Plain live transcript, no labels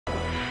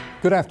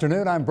Good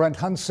afternoon. I'm Brent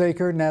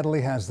Hunsaker.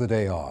 Natalie has the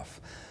day off.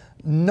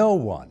 No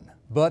one,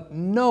 but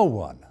no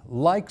one,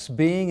 likes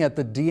being at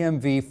the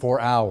DMV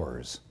for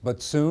hours. But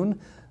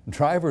soon,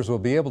 drivers will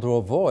be able to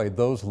avoid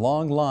those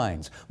long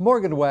lines.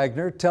 Morgan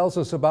Wagner tells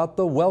us about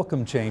the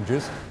welcome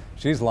changes.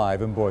 She's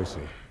live in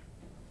Boise.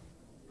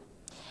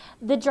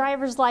 The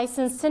Driver's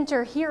License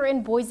Center here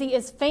in Boise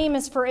is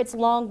famous for its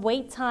long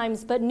wait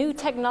times, but new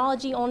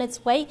technology on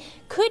its way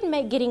could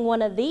make getting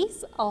one of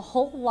these a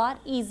whole lot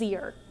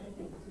easier.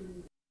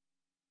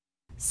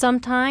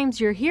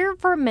 Sometimes you're here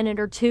for a minute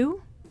or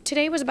two.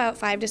 Today was about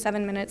 5 to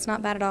 7 minutes,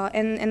 not bad at all.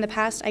 And in the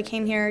past, I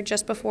came here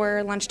just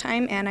before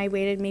lunchtime and I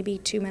waited maybe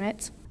 2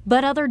 minutes.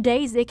 But other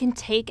days it can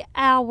take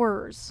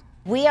hours.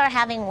 We are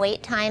having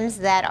wait times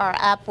that are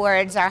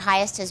upwards. Our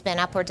highest has been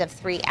upwards of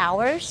 3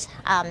 hours.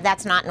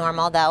 That's not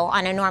normal, though.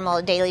 On a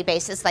normal daily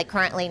basis, like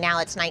currently now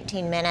it's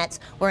 19 minutes,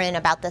 we're in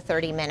about the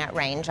 30-minute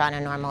range on a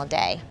normal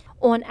day.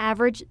 On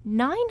average,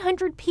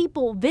 900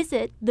 people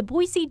visit the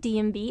Boise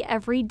DMV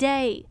every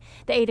day.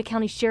 The Ada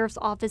County Sheriff's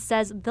Office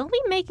says they'll be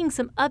making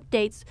some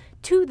updates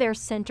to their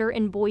center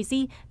in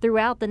Boise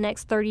throughout the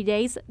next 30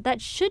 days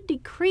that should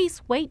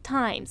decrease wait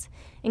times,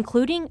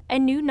 including a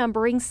new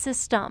numbering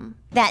system.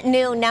 That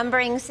new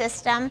numbering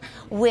system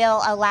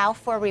will allow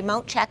for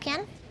remote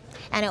check-in,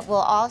 and it will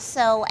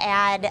also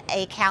add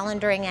a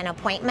calendaring and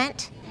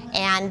appointment.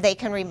 And they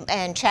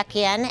can check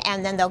in,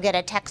 and then they'll get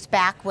a text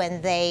back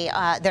when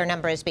their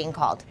number is being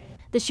called.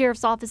 The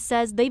Sheriff's Office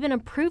says they've been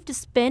approved to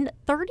spend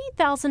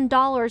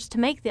 $30,000 to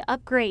make the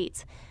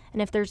upgrades.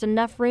 And if there's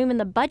enough room in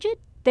the budget,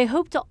 they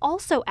hope to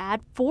also add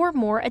 4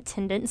 more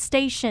attendance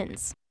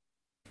stations.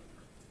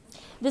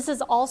 This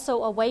is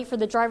also a way for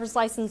the Driver's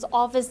License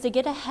Office to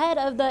get ahead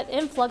of the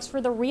influx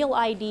for the real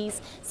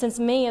IDs, since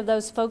many of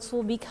those folks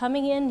will be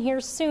coming in here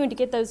soon to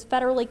get those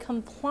federally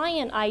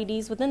compliant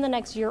IDs within the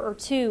next year or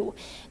 2.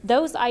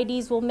 Those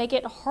IDs will make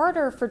it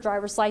harder for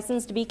driver's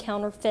license to be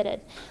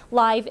counterfeited.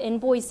 Live in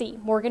Boise,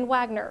 Morgan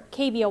Wagner,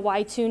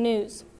 KBOY 2 News.